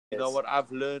You know what? I've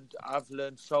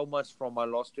learned so much from my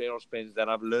loss to aerospace than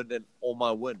I've learned in all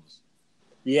my wins.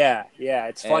 Yeah.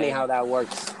 It's funny And how that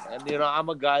works. I'm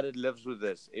a guy that lives with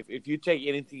this. If you take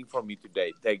anything from me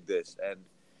today, take this. And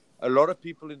a lot of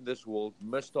people in this world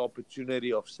miss the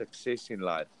opportunity of success in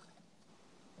life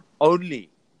only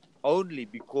only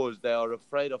because they are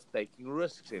afraid of taking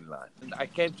risks in life. And I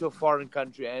came to a foreign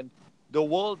country and the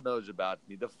world knows about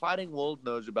me. The fighting world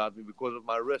knows about me because of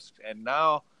my risks. And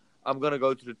now I'm going to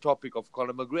go to the topic of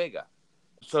Conor McGregor.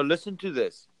 So listen to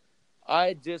this.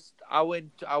 I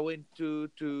went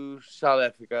to South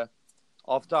Africa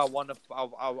after I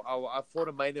fought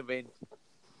a main event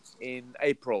in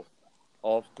April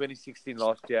of 2016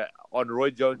 last year on Roy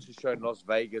Jones' show in Las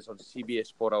Vegas on CBS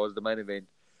Sport. I was the main event.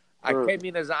 I came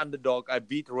in as an underdog. I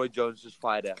beat Roy Jones'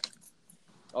 fighter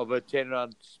over a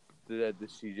 10-round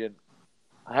decision.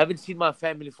 I haven't seen my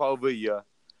family for over a year.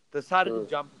 Decided to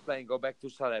jump the plane, go back to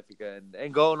South Africa,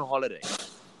 and go on holiday.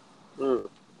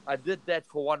 I did that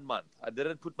for 1 month. I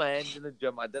didn't put my hands in the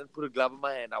gym. I didn't put a glove in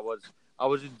my hand. I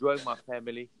was enjoying my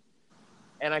family.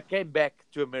 And I came back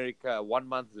to America 1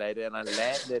 month later, and I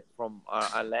landed from a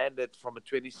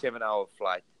 27-hour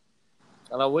flight,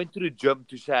 and I went to the gym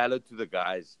to say hello to the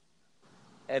guys.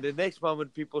 And the next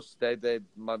moment, people stayed there.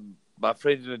 My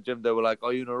friends in the gym, they were like,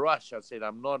 "Are you in a rush?" I said,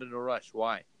 "I'm not in a rush.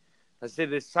 Why?" I said,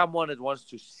 "There's someone that wants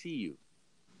to see you.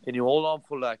 Can you hold on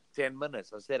for like 10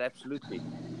 minutes?" I said, "Absolutely."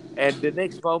 And the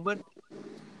next moment,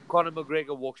 Conor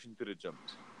McGregor walks into the gym,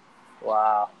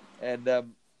 Wow. and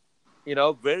I'm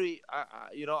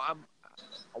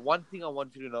one thing I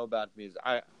want you to know about me is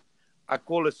I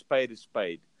call a spade a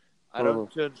spade. I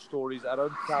don't turn stories. I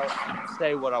don't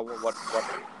say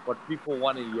what people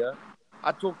want to hear.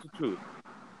 I talk the truth.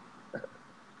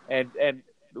 And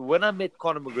when I met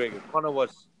Conor McGregor, Conor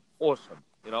was awesome.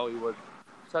 He was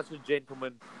such a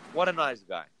gentleman. What a nice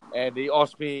guy. And he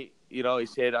asked me, he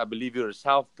said, "I believe you're a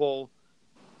southpaw."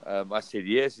 I said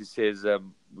yes. He says, "Do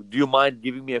you mind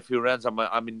giving me a few rounds?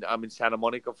 I'm in Santa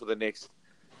Monica for the next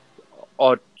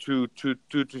or 2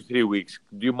 to 3 weeks.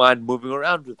 Do you mind moving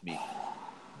around with me?"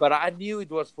 But I knew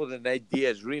it was for the Nate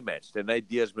Diaz rematch, the Nate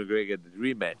Diaz McGregor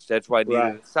rematch. That's why I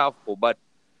needed a southpaw. But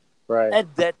Right.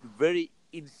 at that very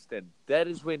instant, that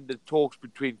is when the talks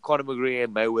between Conor McGregor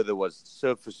and Mayweather was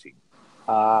surfacing.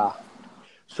 Ah.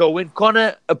 So when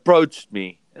Conor approached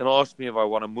me and asked me if I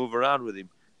want to move around with him,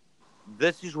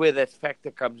 this is where that factor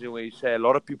comes in, where you say a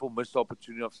lot of people miss the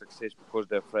opportunity of success because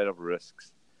they're afraid of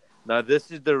risks. Now,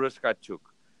 this is the risk I took.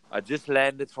 I just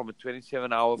landed from a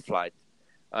 27-hour flight.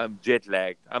 I'm jet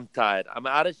lagged. I'm tired. I'm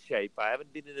out of shape. I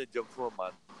haven't been in the gym for a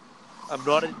month. I'm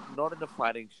not in a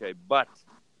fighting shape. But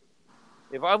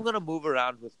if I'm gonna move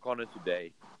around with Conor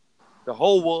today, the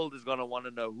whole world is gonna want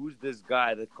to know who's this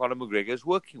guy that Conor McGregor is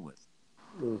working with.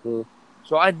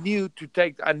 So I knew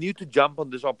to jump on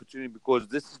this opportunity because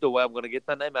this is the way I'm gonna get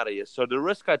my name out of here. So the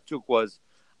risk I took was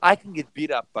I can get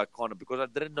beat up by Conor because I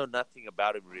didn't know nothing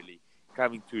about him really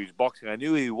coming to his boxing. I knew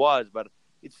who he was, but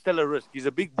it's still a risk. He's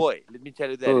a big boy. Let me tell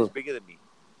you that. He's bigger than me.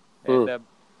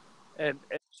 And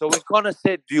so when Conor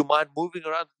said, "Do you mind moving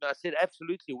around?" I said,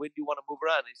 "Absolutely. When do you want to move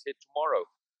around?" He said, "Tomorrow."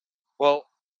 Well,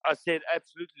 I said,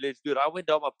 "Absolutely, let's do it." I went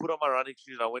home, I put on my running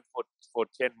shoes, and I went for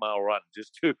a 10-mile run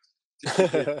just to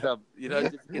get some,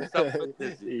 just to get some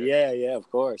fitness in there. Yeah, of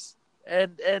course.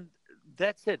 And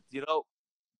that's it.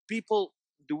 People.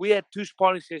 We had two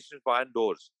sparring sessions behind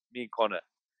doors, me and Conor.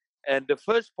 And the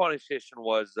first sparring session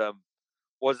was a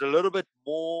little bit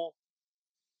more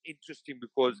interesting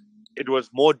because it was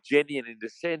more genuine in the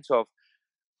sense of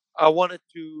I wanted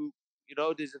to,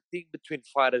 there's a thing between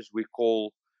fighters we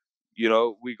call,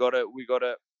 I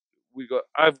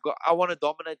want to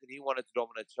dominate and he wanted to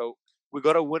dominate. So we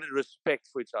got to win in respect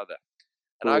for each other.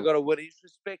 And I got to win his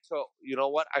respect. So you know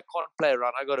what? I can't play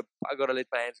around. I got to let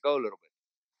my hands go a little bit.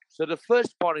 So the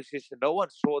first sparring session, no one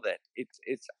saw that.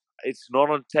 It's not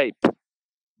on tape,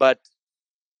 but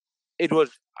it was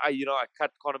I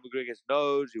cut Conor McGregor's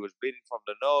nose. He was bleeding from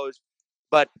the nose,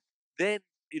 but then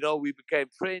we became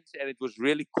friends, and it was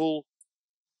really cool.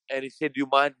 And he said, "Do you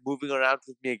mind moving around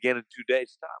with me again in 2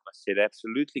 days' time?" I said,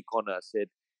 "Absolutely, Conor." I said,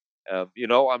 "I'm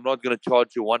not going to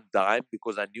charge you one dime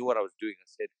because I knew what I was doing." I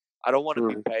said, "I don't want to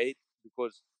be paid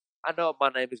because I know my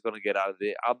name is going to get out of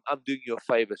there. I'm doing you a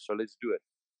favor, so let's do it."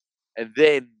 And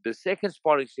then the second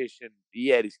sparring session, he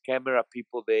had his camera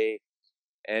people there,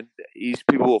 and his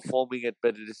people were filming it.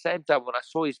 But at the same time, when I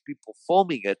saw his people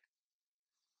filming it,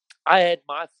 I had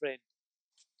my friend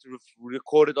to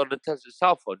record it on the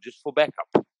cell phone just for backup.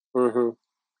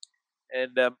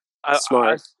 And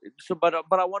Smart.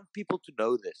 but I want people to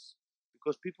know this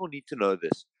because people need to know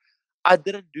this. I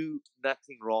didn't do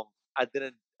nothing wrong. I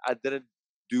didn't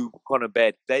do Conor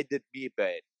bad. They did me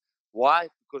bad. Why?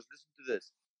 Because listen to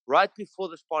this. Right before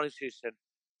the sparring session,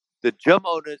 the gym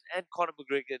owners and Conor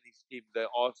McGregor and his team, they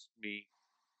asked me,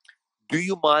 do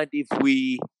you mind if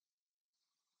we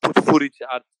put footage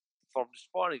out from the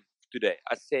sparring today?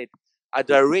 I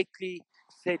directly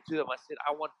said to them, I said,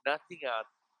 I want nothing out.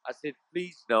 I said,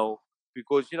 please no,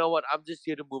 because you know what? I'm just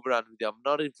here to move around with you. I'm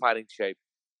not in fighting shape.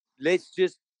 Let's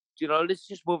just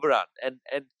move around.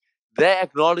 And they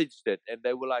acknowledged it, and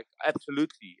they were like,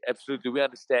 absolutely, absolutely, we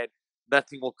understand.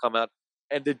 Nothing will come out.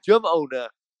 And the gym owner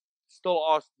still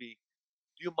asked me,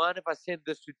 do you mind if I send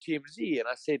this to TMZ? And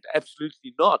I said,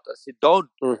 absolutely not. I said, don't.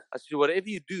 I said, whatever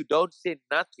you do, don't send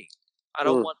nothing. I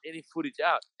don't want any footage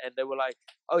out. And they were like,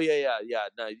 oh, yeah,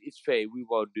 no, it's fair. We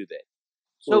won't do that.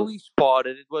 So we sparred,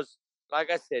 and it was,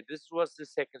 like I said, this was the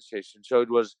second session. So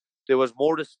there was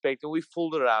more respect, and we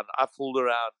fooled around. I fooled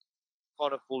around,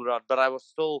 kind of fooled around, but I was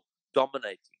still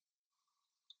dominating.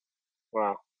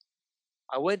 Wow.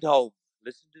 I went home,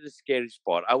 listen to the scary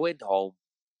part. I went home,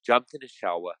 jumped in the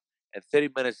shower, and 30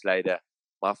 minutes later,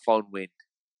 my phone went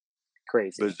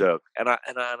Crazy. berserk. And I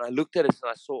looked at it, and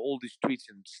I saw all these tweets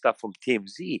and stuff from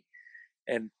TMZ.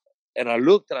 And I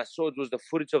looked, and I saw it was the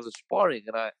footage of the sparring.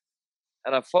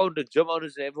 And I phoned the gym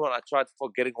owners and everyone. I tried for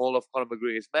getting hold of Conor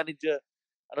McGregor's manager.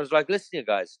 And I was like, listen, you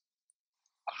guys,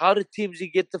 how did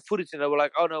TMZ get the footage? And they were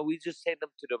like, oh, no, we just sent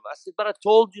them to them. I said, but I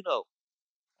told you no.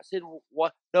 I said,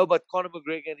 what? No, but Conor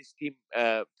McGregor and his team,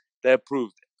 they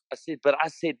approved. I said, but I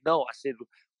said no. I said,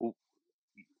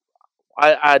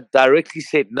 I directly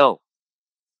said no.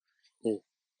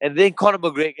 And then Conor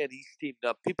McGregor and his team.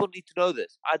 Now, people need to know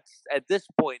this. At this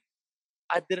point,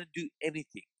 I didn't do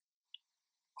anything.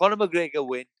 Conor McGregor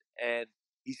went, and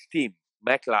his team,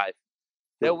 MacLife,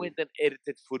 they went and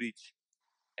edited footage,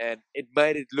 and it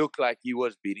made it look like he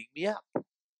was beating me up.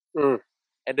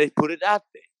 And they put it out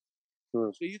there.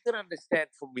 So you can understand,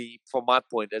 from my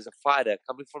point, as a fighter,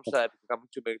 coming from South Africa, coming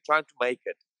to America, trying to make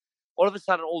it, all of a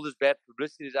sudden all this bad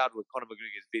publicity is out where Conor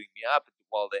McGregor is beating me up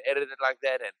while they edit it like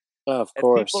that. And of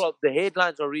course, people, the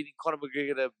headlines are reading Conor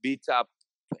McGregor beats up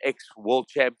ex-world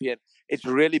champion. It's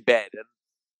really bad. And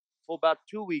for about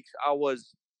 2 weeks, I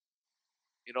was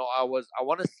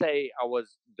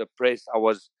depressed.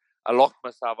 I locked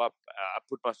myself up. I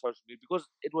put my social media because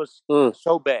it was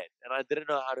so bad, and I didn't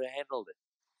know how to handle it.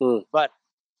 But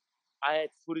I had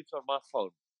footage on my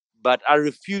phone, but I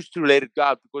refused to let it go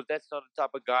out because that's not the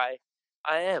type of guy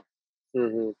I am.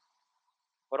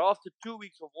 But after 2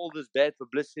 weeks of all this bad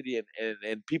publicity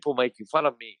and people making fun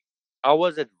of me, I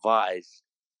was advised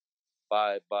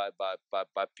by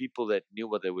people that knew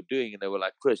what they were doing, and they were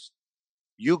like, Chris,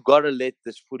 you gotta let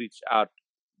this footage out.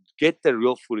 Get the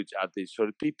real footage out there so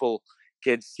that people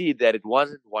can see that it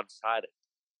wasn't one-sided.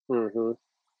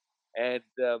 And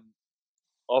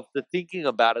after thinking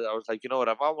about it, I was like, you know what?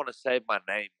 If I want to save my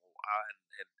name,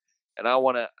 and I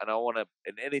want to,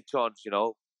 in any chance,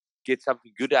 get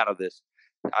something good out of this,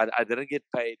 I didn't get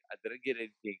paid. I didn't get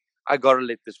anything. I gotta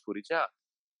let this footage out.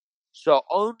 So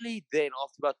only then,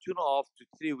 after about 2.5 to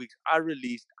 3 weeks, I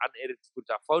released unedited footage.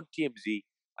 I phoned TMZ.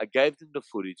 I gave them the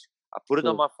footage. I put it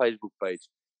on my Facebook page,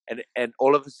 and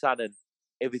all of a sudden,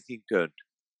 everything turned.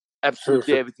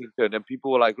 Absolutely everything turned. And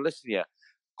people were like, listen here,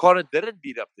 Conor didn't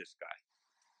beat up this guy.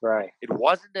 Right. It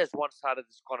wasn't as one-sided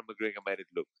as Conor McGregor made it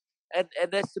look. And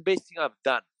that's the best thing I've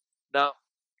done. Now,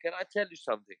 can I tell you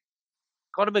something?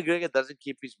 Conor McGregor doesn't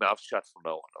keep his mouth shut for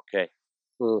no one,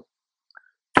 okay?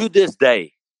 To this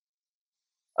day,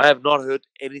 I have not heard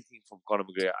anything from Conor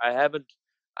McGregor. I haven't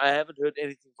heard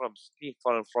anything from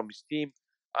his team.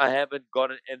 I haven't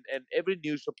gotten, and every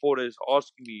news reporter is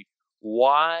asking me,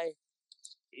 why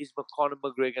is Conor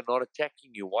McGregor not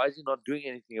attacking you? Why is he not doing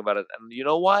anything about it? And you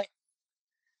know why?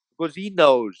 Because he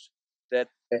knows that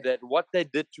what they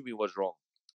did to me was wrong.